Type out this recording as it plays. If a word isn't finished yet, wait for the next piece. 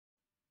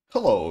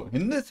Hello,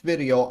 in this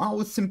video I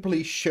will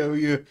simply show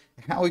you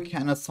how you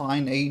can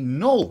assign a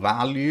null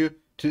value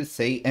to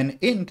say an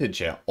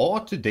integer or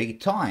to date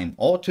time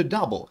or to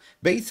double.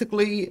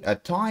 Basically a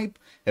type,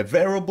 a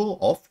variable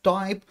of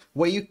type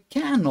where you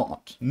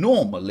cannot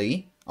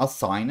normally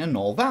assign a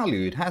null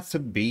value. It has to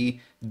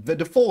be the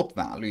default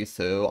value,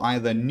 so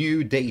either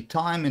new date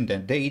time in the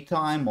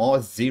datetime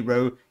or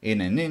 0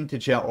 in an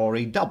integer or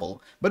a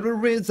double. But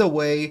there is a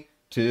way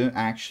to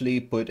actually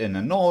put in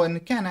a null, and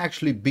it can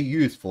actually be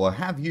useful. I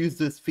have used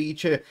this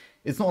feature.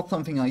 It's not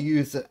something I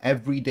use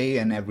every day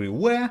and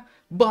everywhere,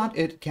 but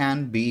it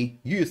can be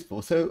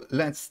useful. So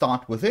let's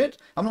start with it.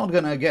 I'm not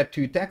gonna get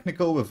too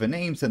technical with the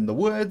names and the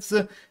words,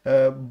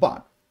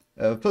 but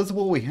first of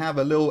all, we have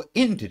a little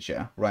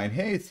integer right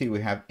here. You see we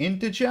have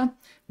integer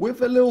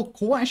with a little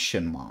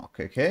question mark,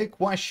 okay?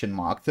 Question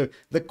mark. So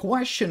the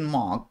question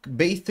mark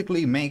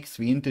basically makes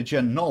the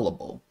integer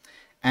nullable.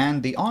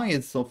 And the I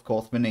is, of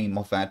course, the name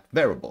of that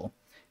variable.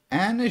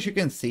 And as you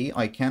can see,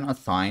 I can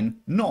assign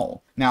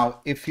null.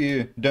 Now, if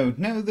you don't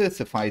know this,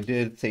 if I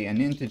did, say,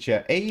 an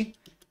integer a,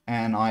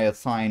 and I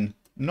assign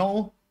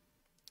null,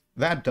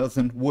 that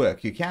doesn't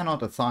work. You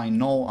cannot assign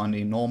null on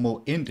a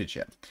normal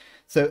integer.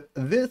 So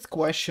this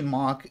question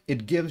mark,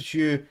 it gives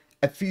you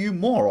a few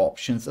more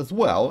options as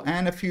well,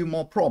 and a few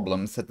more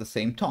problems at the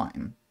same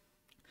time.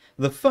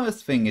 The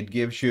first thing it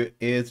gives you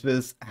is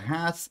this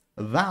has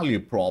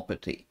value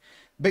property.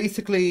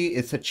 Basically,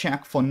 it's a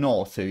check for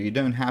null, so you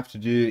don't have to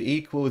do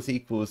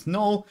equals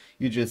null,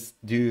 you just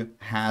do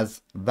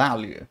has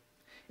value.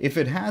 If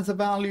it has a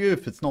value,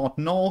 if it's not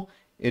null,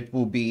 it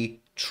will be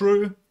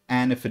true,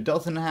 and if it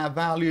doesn't have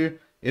value,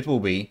 it will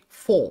be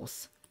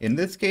false. In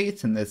this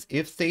case, in this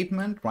if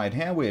statement right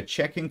here, we're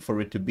checking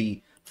for it to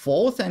be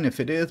false, and if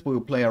it is,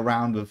 we'll play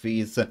around with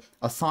these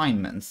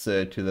assignments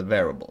to the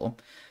variable.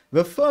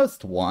 The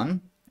first one,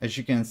 as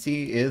you can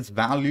see, is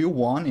value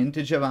 1,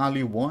 integer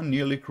value 1,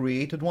 newly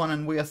created one,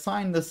 and we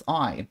assign this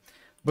I.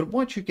 But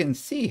what you can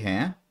see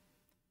here,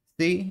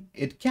 see,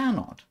 it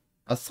cannot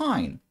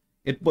assign.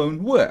 It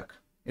won't work.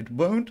 It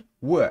won't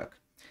work.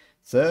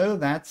 So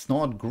that's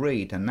not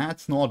great, and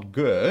that's not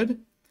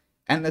good.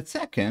 And the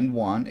second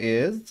one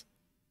is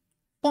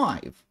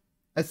 5.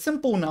 A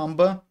simple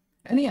number,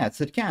 and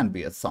yes, it can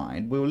be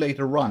assigned. We'll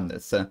later run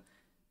this.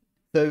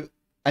 So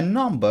a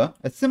number,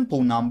 a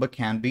simple number,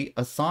 can be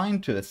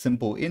assigned to a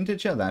simple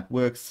integer. That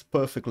works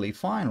perfectly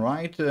fine,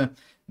 right?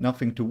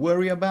 Nothing to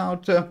worry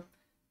about.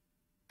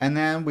 And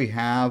then we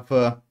have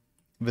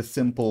the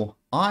simple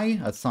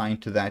I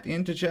assigned to that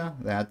integer.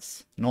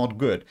 That's not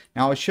good.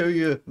 Now I'll show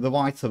you the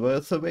vice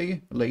versa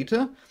way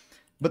later.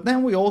 But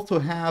then we also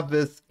have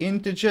this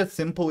integer,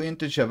 simple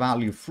integer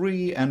value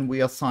 3, and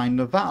we assign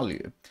the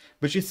value.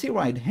 But you see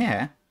right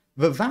here,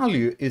 the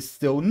value is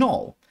still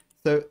null.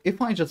 So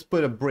if I just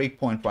put a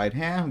breakpoint right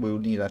here, we'll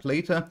need that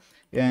later,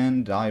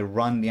 and I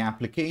run the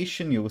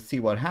application, you will see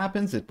what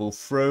happens. It will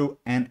throw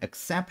an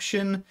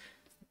exception.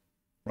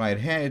 Right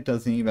here, it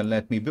doesn't even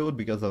let me build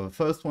because of the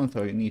first one,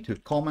 so you need to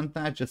comment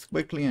that just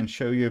quickly and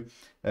show you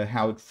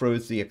how it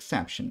throws the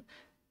exception.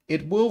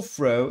 It will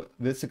throw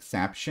this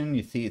exception.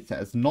 You see it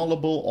says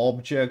nullable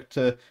object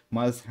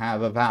must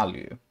have a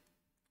value.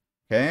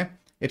 Okay,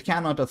 it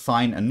cannot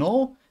assign a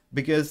null,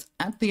 because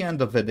at the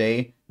end of the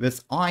day,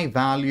 this I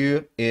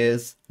value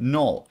is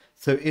null.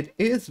 So it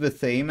is the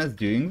same as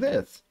doing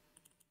this.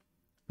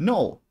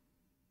 Null.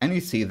 And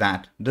you see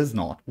that does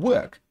not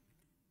work.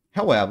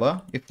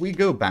 However, if we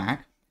go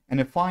back, and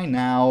if I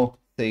now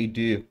say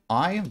do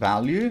I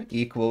value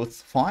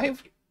equals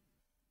 5,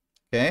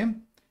 okay,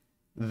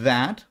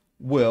 that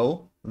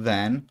will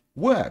then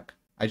work.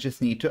 I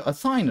just need to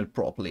assign it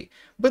properly.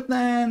 But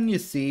then you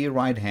see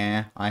right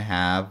here, I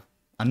have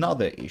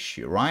another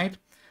issue, right?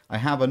 I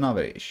have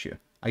another issue.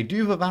 I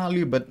do the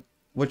value, but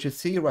what you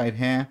see right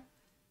here,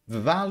 the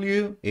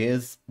value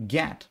is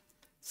get.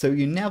 So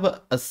you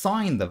never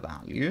assign the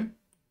value,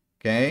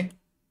 okay?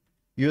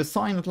 You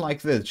assign it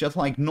like this, just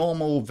like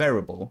normal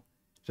variable.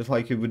 Just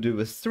like you would do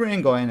a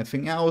string or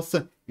anything else,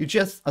 you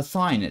just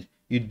assign it.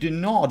 You do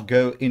not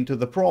go into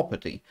the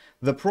property.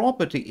 The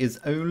property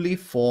is only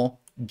for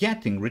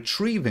getting,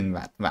 retrieving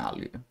that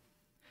value.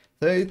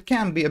 So it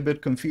can be a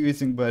bit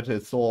confusing, but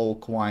it's all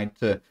quite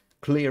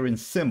clear and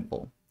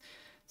simple.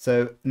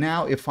 So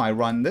now if I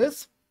run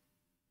this,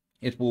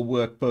 it will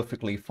work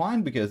perfectly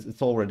fine because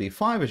it's already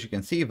 5. As you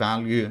can see,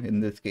 value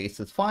in this case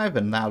is 5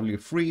 and value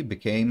 3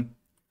 became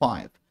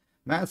 5.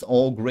 That's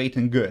all great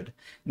and good.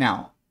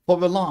 Now, for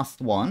the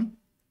last one,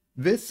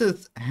 this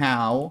is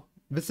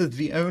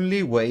the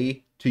only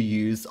way to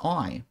use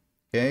I.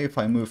 Okay, if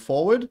I move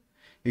forward,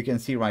 you can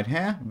see right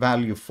here,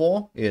 value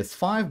 4 is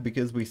 5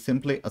 because we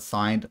simply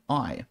assigned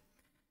I.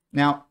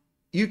 Now,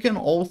 you can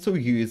also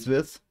use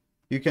this.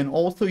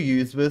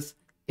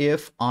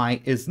 If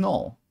I is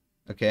null.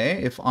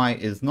 Okay, if I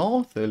is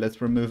null, so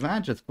let's remove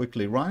that, just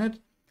quickly run it.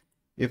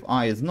 If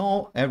I is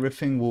null,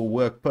 everything will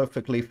work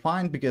perfectly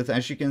fine because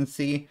as you can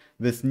see,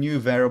 this new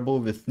variable,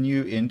 this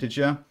new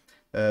integer,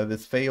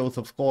 this fails,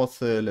 of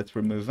course, let's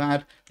remove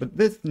that. But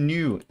this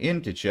new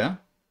integer,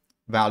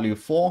 value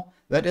 4,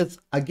 that is,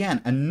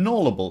 again, a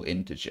nullable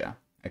integer,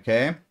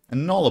 okay? A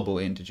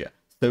nullable integer.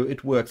 So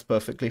it works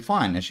perfectly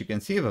fine. As you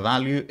can see, the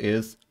value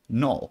is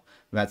null.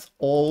 That's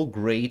all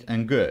great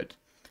and good.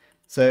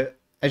 So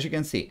as you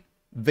can see,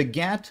 the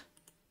get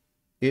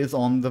is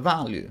on the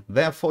value.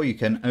 Therefore, you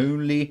can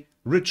only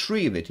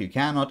retrieve it. You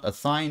cannot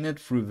assign it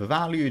through the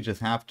value. You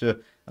just have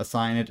to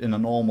assign it in a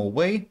normal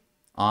way.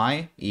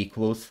 I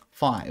equals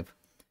 5.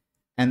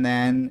 And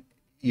then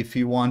if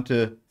you want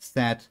to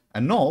set a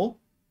null,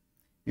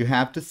 you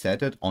have to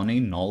set it on a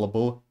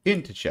nullable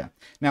integer.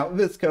 Now,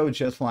 this code,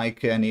 just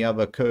like any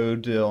other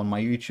code on my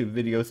YouTube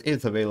videos,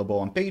 is available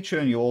on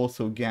Patreon. You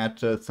also get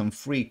some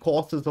free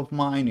courses of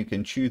mine. You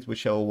can choose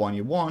whichever one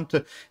you want.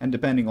 And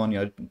depending on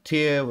your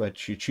tier,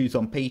 which you choose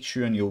on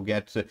Patreon, you'll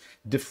get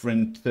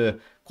different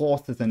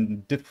courses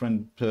and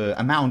different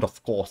amount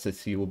of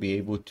courses you will be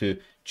able to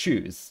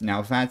choose.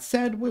 Now, that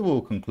said, we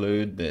will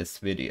conclude this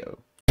video.